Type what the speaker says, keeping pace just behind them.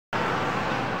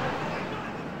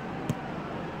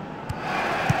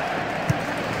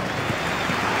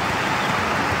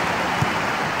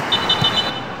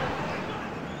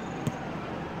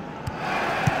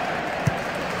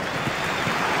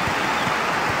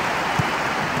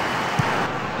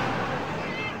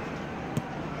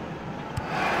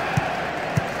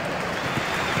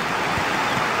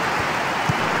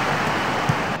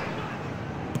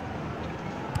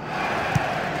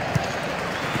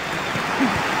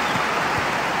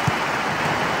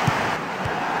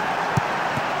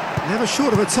Never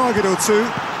short of a target or two.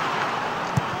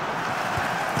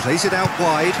 Plays it out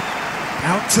wide.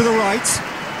 Out to the right.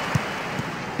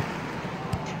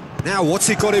 Now, what's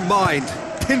he got in mind?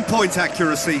 Pinpoint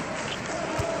accuracy.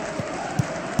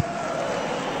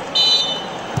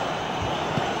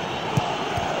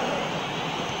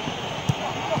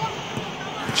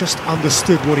 Just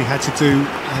understood what he had to do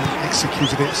and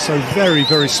executed it so very,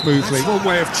 very smoothly. That's one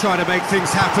way of trying to make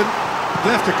things happen.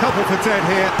 Left a couple for dead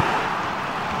here.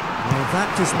 Well, that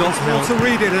does not help. To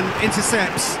read it and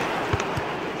intercepts.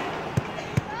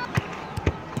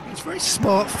 He's a very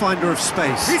smart finder of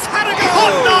space. He's had a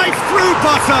hot knife through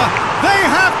butter. They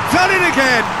have done it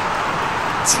again.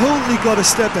 Totally got a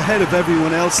step ahead of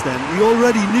everyone else then. He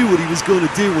already knew what he was going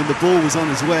to do when the ball was on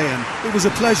his way, and it was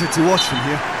a pleasure to watch from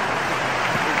here.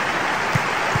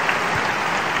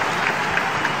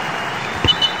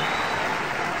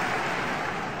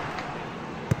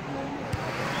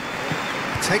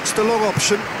 Takes the long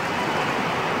option.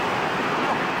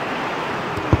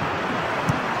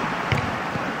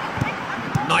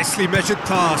 Nicely measured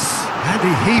pass. And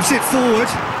he heaves it forward.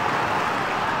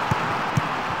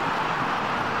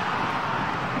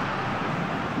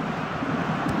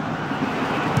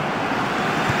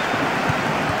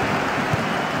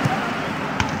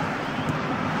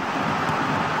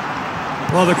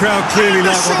 Well, the crowd clearly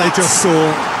liked what they just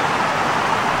saw.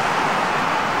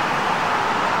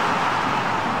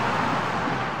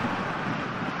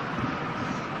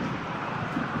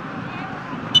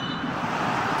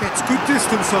 Gets good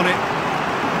distance on it.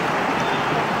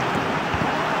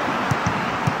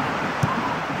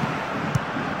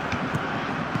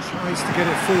 Tries to get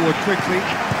it forward quickly.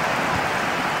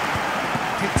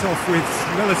 Picked off with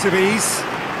relative ease.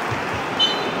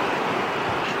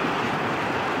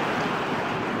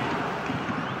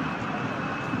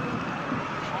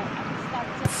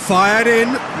 Fired in.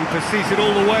 He pursues it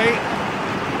all the way.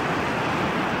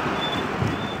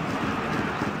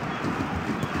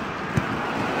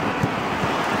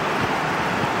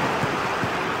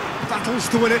 Battles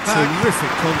to win it back. Terrific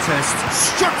contest.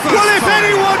 Struck first. Well, if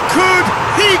anyone could,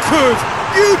 he could.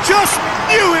 You just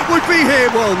knew it would be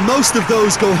him. Well, most of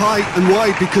those go high and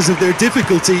wide because of their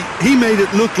difficulty. He made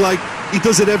it look like he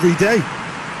does it every day.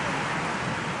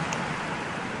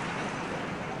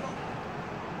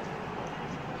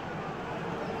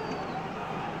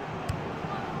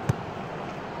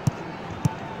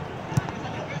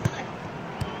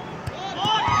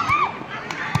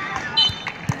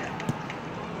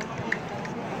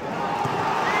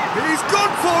 He's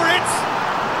gone for it!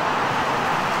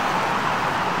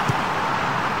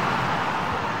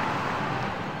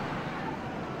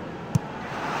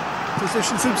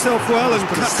 Positions himself well and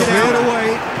cuts it out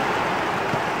away.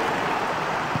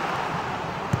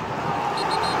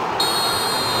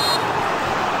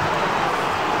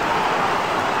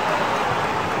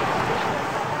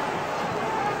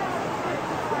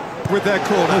 With their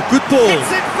corner. Oh, good ball.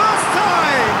 It's it first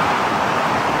time!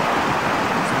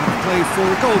 Play for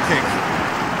a goal kick.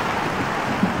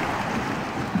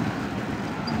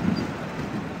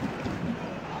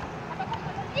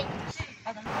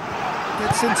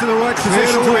 Gets into the right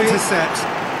position to intercept.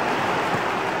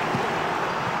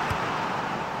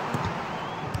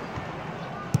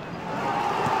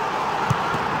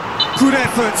 Good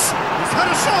effort. He's had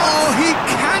a shot. Oh, he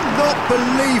cannot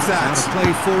believe that. Out of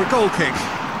play for a goal kick.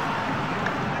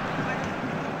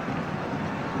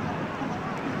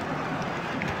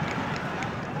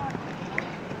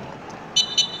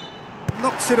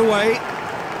 Knocks it away.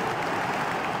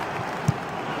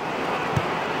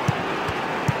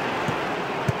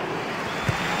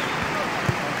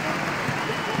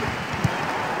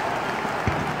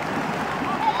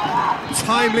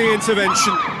 Timely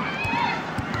intervention.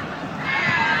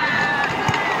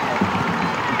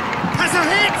 Has a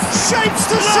hit! Shapes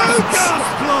to shoot!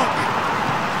 Block!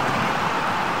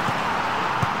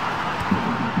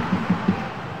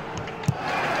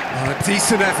 A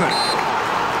decent effort.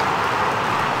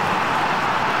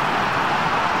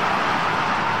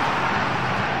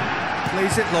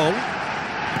 Plays it long.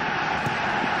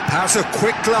 Has a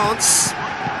quick glance.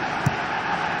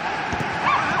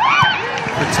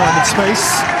 Good time and space.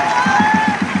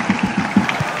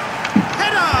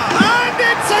 Header! And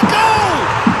it's a goal!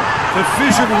 The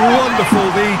vision wonderful,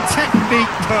 the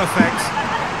technique perfect.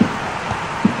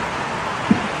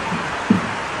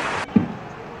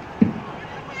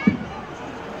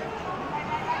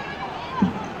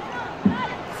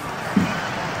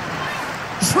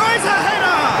 Tries a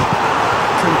header!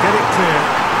 Can get it clear.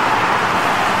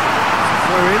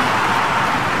 Throw in.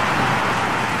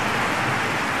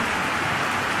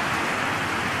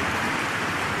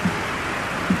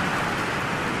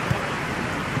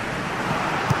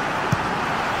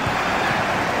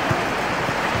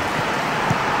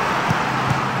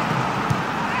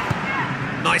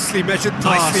 Nicely measured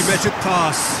pass. Nicely measured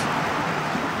pass.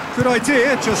 Good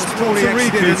idea, just poorly to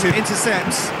read it and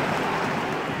intercepts.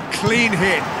 Clean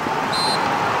hit.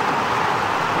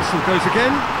 Whistle goes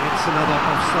again. It's another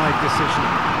offside decision.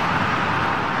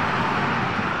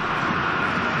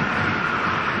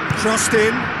 Crossed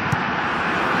in.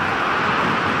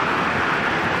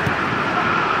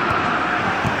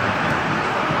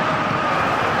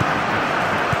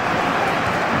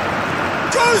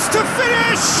 Goes to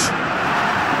finish!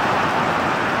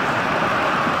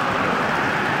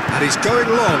 And he's going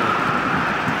long.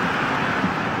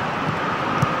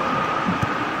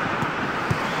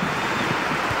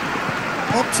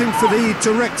 Opting for the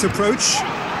direct approach.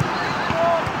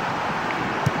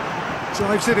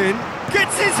 Drives it in.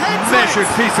 Gets his head measured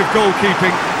piece of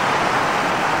goalkeeping.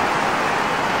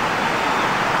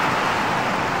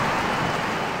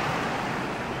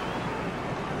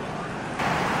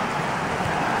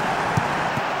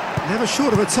 Never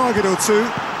short of a target or two.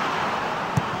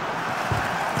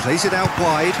 Plays it out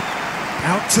wide.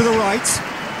 Out to the right.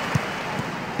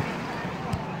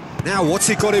 Now what's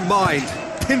he got in mind?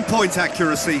 Pinpoint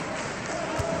accuracy.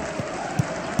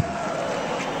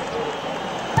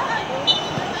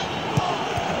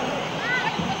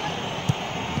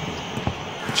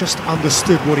 Just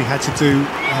understood what he had to do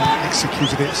and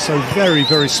executed it so very,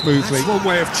 very smoothly. That's one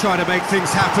way of trying to make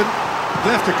things happen.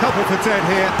 Left a couple for dead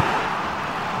here.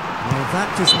 Well, that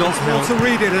does not help. To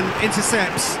read it and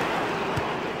intercepts.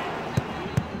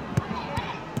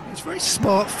 He's a very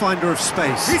smart finder of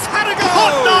space. He's had a go!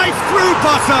 Hot knife through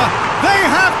butter! They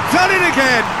have done it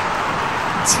again!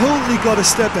 Totally got a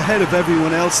step ahead of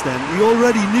everyone else then. He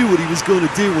already knew what he was going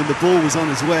to do when the ball was on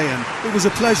his way, and it was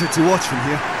a pleasure to watch from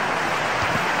here.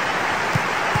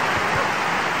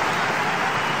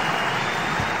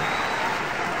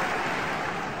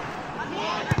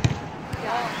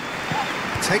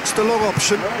 Takes the long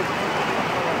option.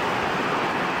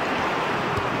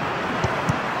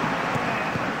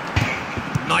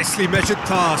 Nicely measured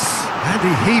pass. And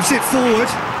he heaves it forward.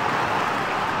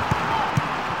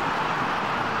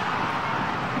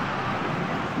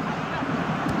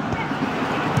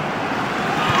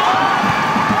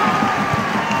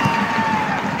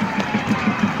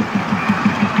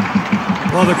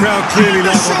 Well, the crowd clearly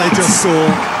liked what they just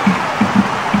saw.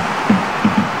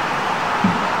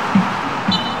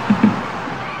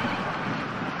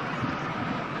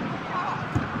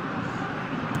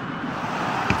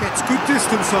 Gets good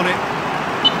distance on it.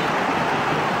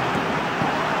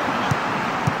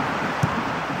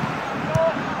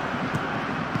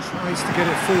 Tries to get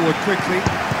it forward quickly.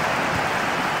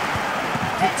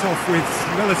 Picked off with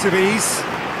relative ease.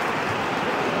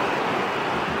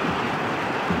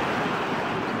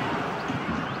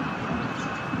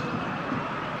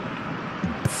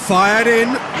 Fired in.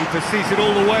 Keeper sees it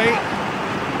all the way.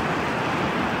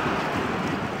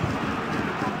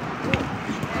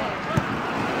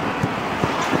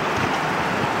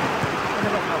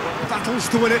 Battles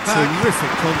to win it back.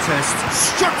 Terrific contest.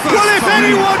 Struck first. Well, if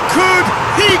anyone could,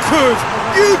 he could.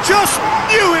 You just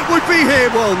knew it would be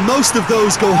him. Well, most of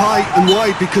those go high and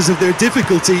wide because of their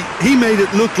difficulty. He made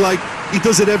it look like he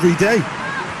does it every day.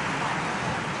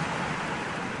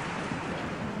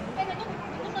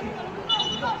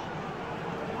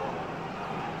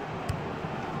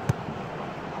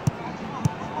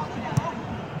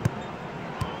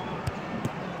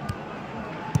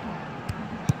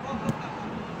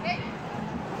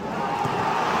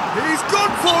 He's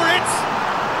gone for it!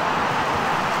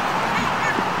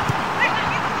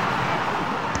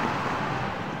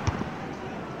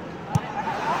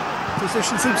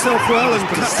 Positions himself well and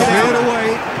cuts it out away.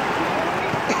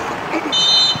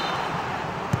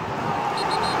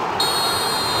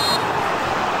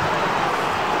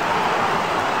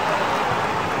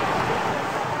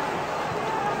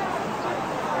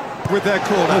 With their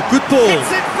corner. Oh, good ball!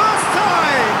 It's it first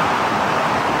time!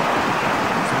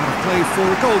 Play for a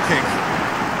goal kick.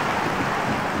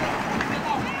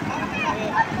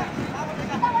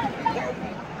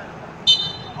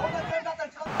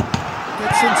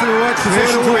 Gets into the right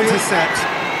position to intercept.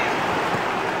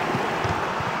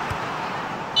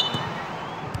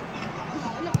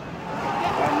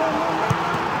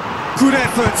 Good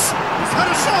effort. He's had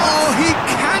a shot. Oh, he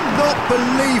cannot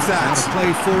believe that. Now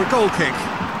play for a goal kick.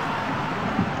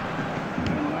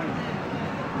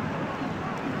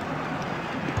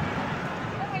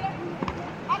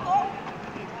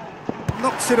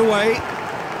 Knocks it away.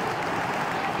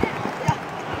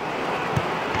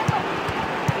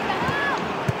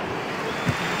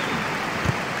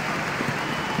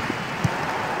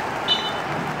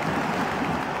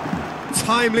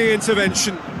 Timely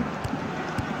intervention.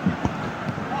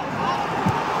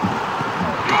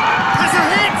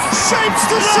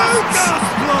 to shoot!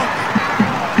 Block!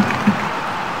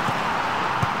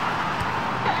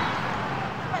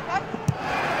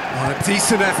 Oh, a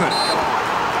decent effort.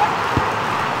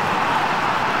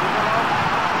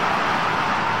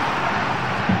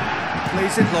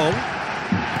 Plays it long.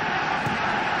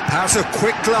 Has a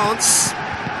quick glance.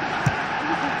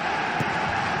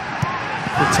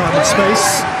 Good time and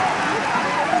space.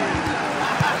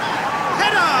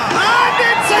 Header! And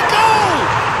it's a goal!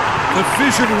 The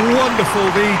vision wonderful,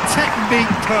 the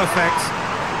technique perfect.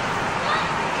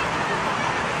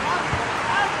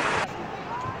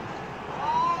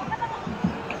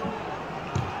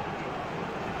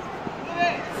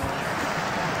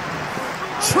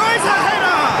 Tries a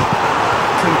header!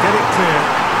 Can get it clear.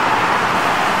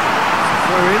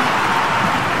 Throw in.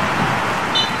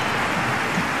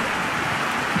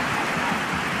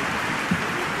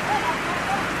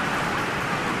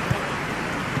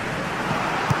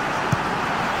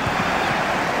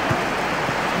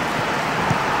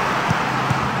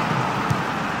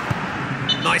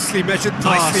 Nicely measured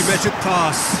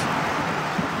pass.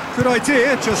 Good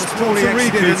idea, just poorly to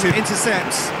read it and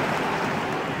intercepts.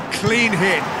 Clean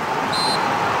hit.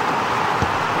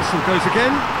 Whistle goes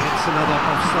again. It's another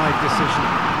offside decision.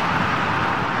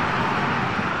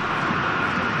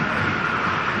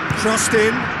 Crossed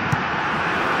in.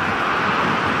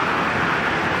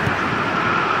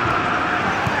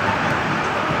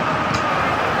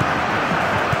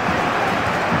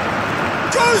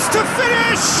 Goes to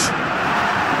finish!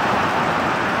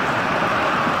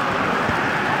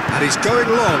 And he's going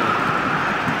long.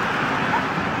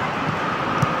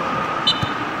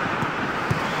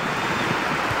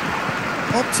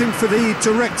 Opting for the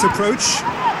direct approach.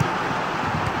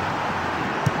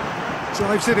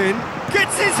 Drives it in.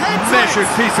 Gets his head measured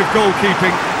piece of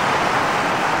goalkeeping.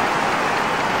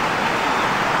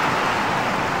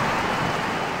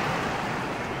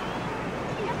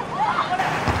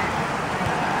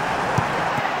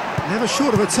 Never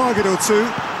short of a target or two.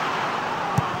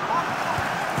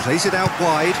 Plays it out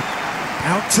wide,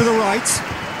 out to the right.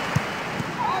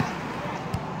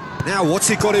 Now what's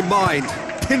he got in mind?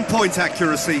 Pinpoint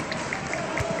accuracy.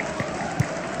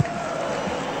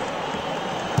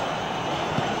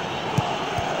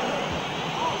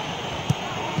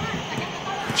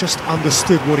 Just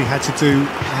understood what he had to do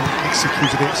and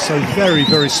executed it so very,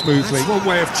 very smoothly. That's one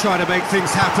way of trying to make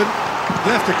things happen.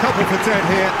 Left a couple for dead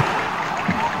here.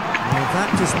 Well,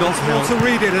 that does not help. To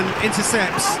read it and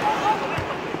intercepts.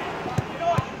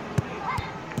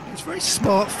 Very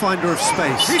smart finder of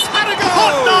space. He's had a go!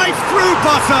 Hot knife through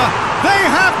butter! They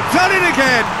have done it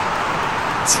again!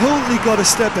 Totally got a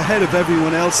step ahead of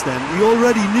everyone else then. He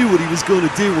already knew what he was going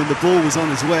to do when the ball was on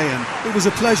his way, and it was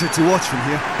a pleasure to watch from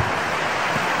here.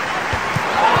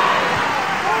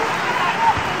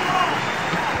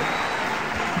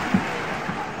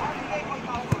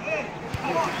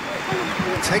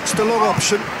 Takes the long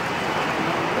option.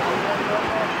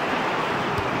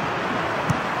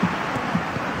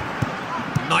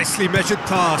 Nicely measured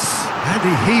pass, and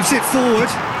he heaves it forward.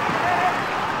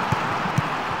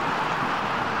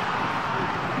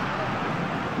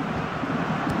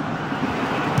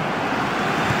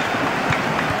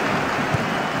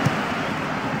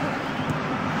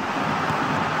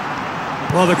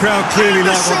 Well, the crowd clearly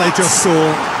liked what they just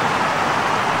saw.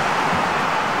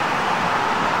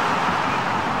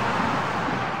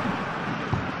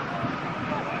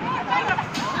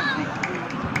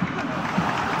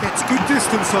 Gets good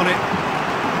distance on it.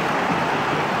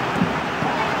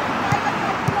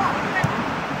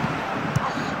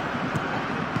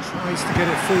 Tries to get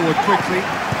it forward quickly.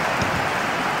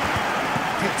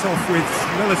 Picked off with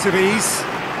relative ease.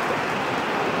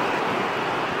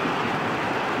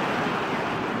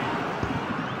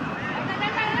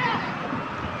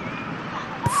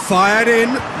 Fired in.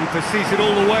 He pursues it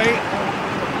all the way.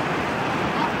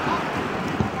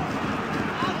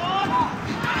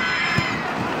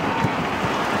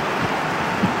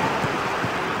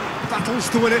 Battles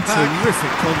to win it back.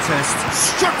 Terrific contest.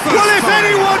 Struck first. Well, if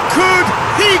anyone could,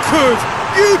 he could.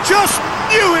 You just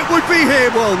knew it would be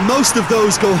him. Well, most of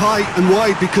those go high and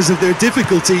wide because of their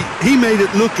difficulty. He made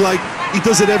it look like he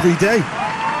does it every day.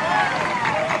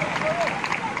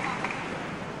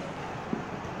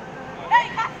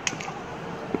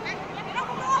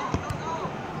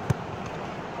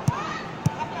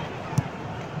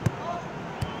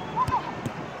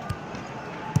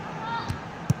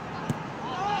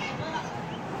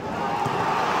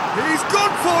 He's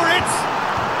gone for it!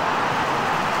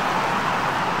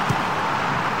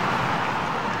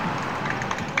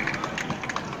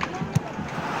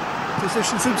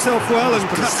 Positions himself well and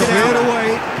cuts it out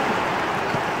away.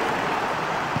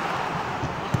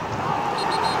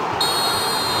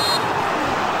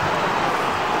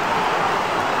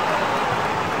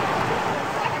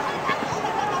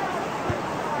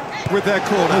 with their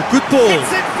corner. Oh, good ball.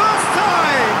 It's it first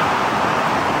time!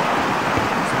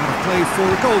 It's out of play for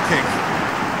a goal kick.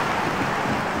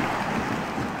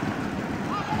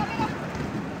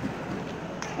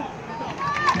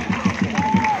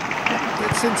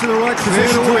 Gets into the right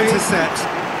position to intercept.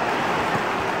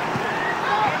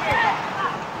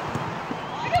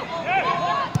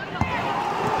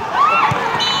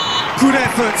 Good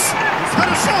effort. He's had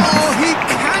a shot. Oh, he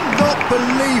cannot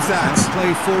believe that.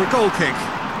 Play for a goal kick.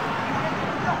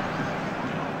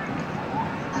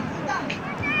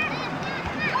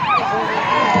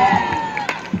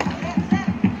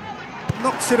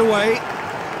 Knocks it away.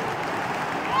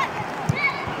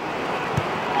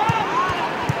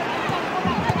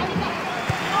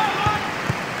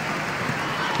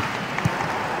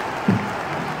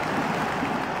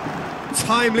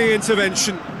 Timely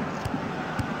intervention.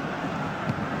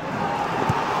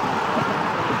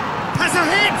 Has a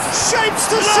hit! Shapes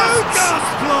to shoot!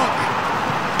 Gasp block!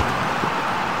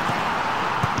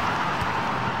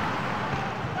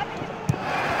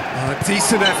 A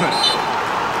decent effort.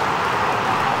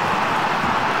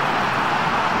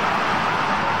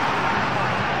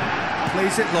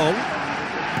 Plays it long.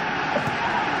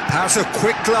 Has a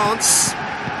quick glance.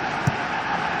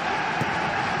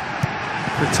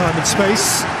 Good time and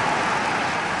space.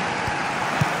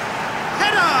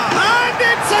 Header! And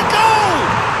it's a goal!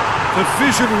 The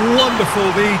vision wonderful,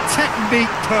 the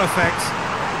technique perfect.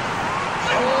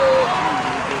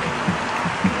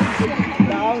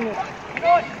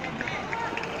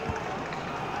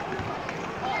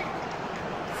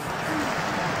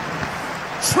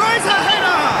 Tries a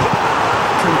header!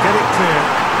 Can get it clear.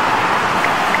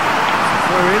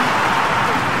 Throw in.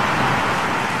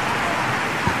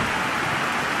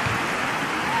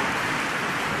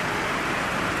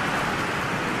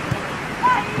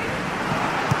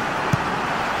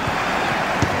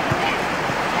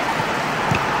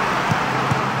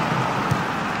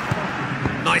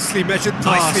 Nicely measured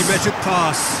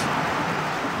pass.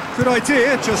 Good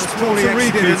idea, just poorly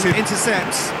executed. And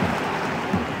intercepts.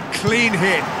 Clean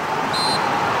hit.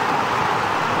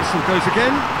 Whistle goes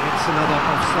again. It's another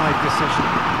offside decision.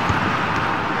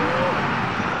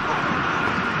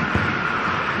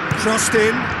 Crossed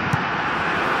in.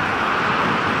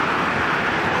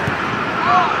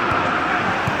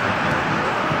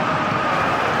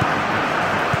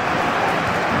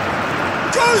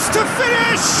 Goes to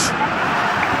finish!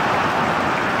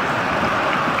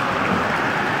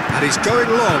 And he's going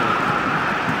long.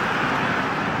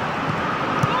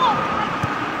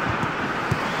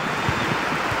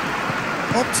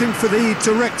 Opting for the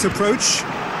direct approach.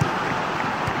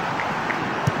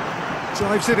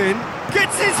 Drives it in.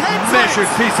 Gets his head measured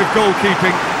piece of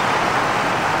goalkeeping.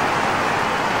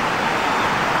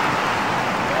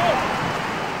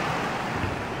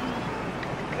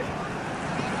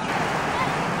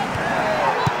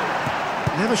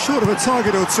 Never short of a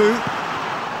target or two.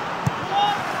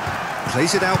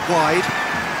 Plays it out wide,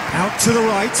 out to the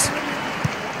right.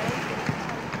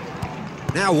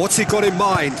 Now what's he got in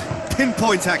mind?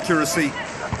 Pinpoint accuracy.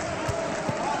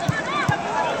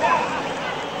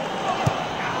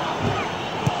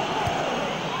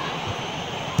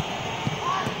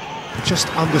 Just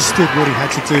understood what he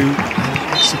had to do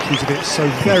and executed it so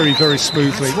very, very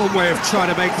smoothly. That's one way of trying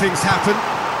to make things happen.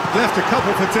 Left a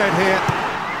couple for dead here.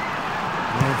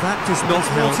 Well, that does not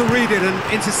help. To read it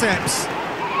and intercepts.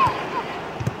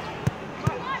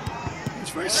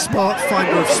 Smart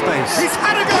finder of space. He's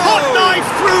had a go! Hot knife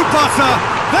through butter!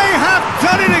 They have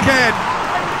done it again!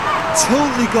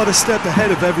 Totally got a step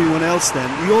ahead of everyone else then.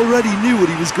 He already knew what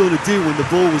he was going to do when the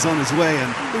ball was on his way,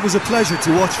 and it was a pleasure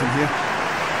to watch from here.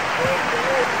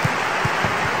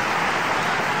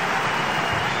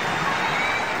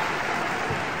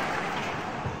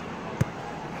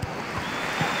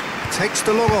 Takes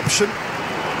the long option.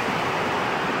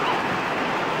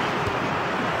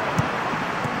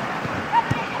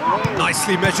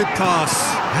 Nicely measured pass,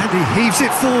 and he heaves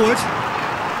it forward.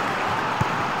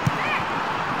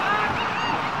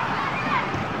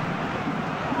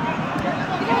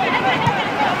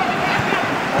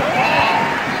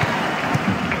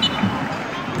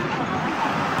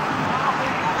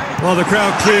 Well, the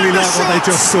crowd clearly liked what they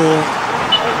just saw.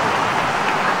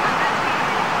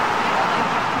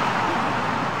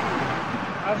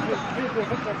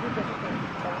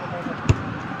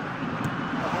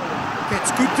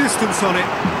 Gets good distance on it.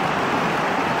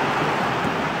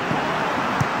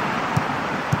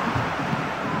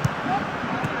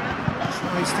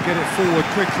 Tries to get it forward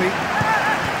quickly.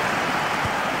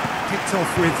 Picked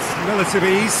off with relative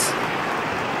ease.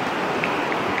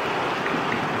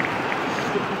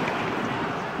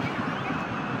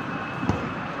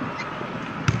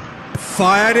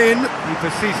 Fired in.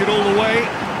 Keeper sees it all the way.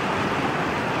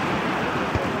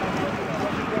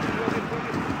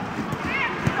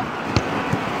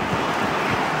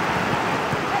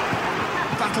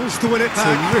 Battles to win it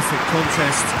back. Terrific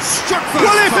contest. Struck first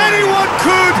well, if anyone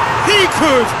could, he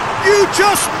could. You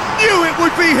just knew it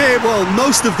would be him. Well,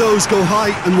 most of those go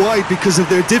high and wide because of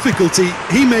their difficulty.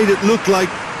 He made it look like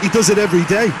he does it every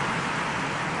day.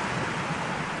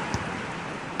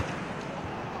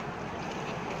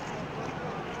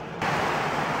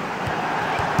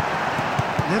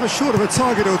 Never short of a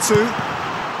target or two.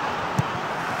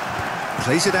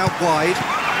 Plays it out wide.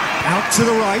 Out to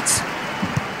the right.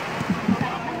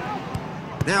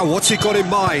 Now, what's he got in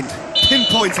mind?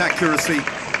 Pinpoint accuracy.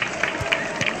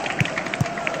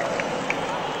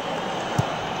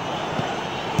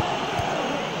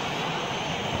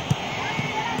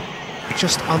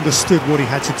 Just understood what he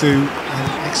had to do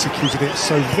and executed it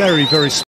so very, very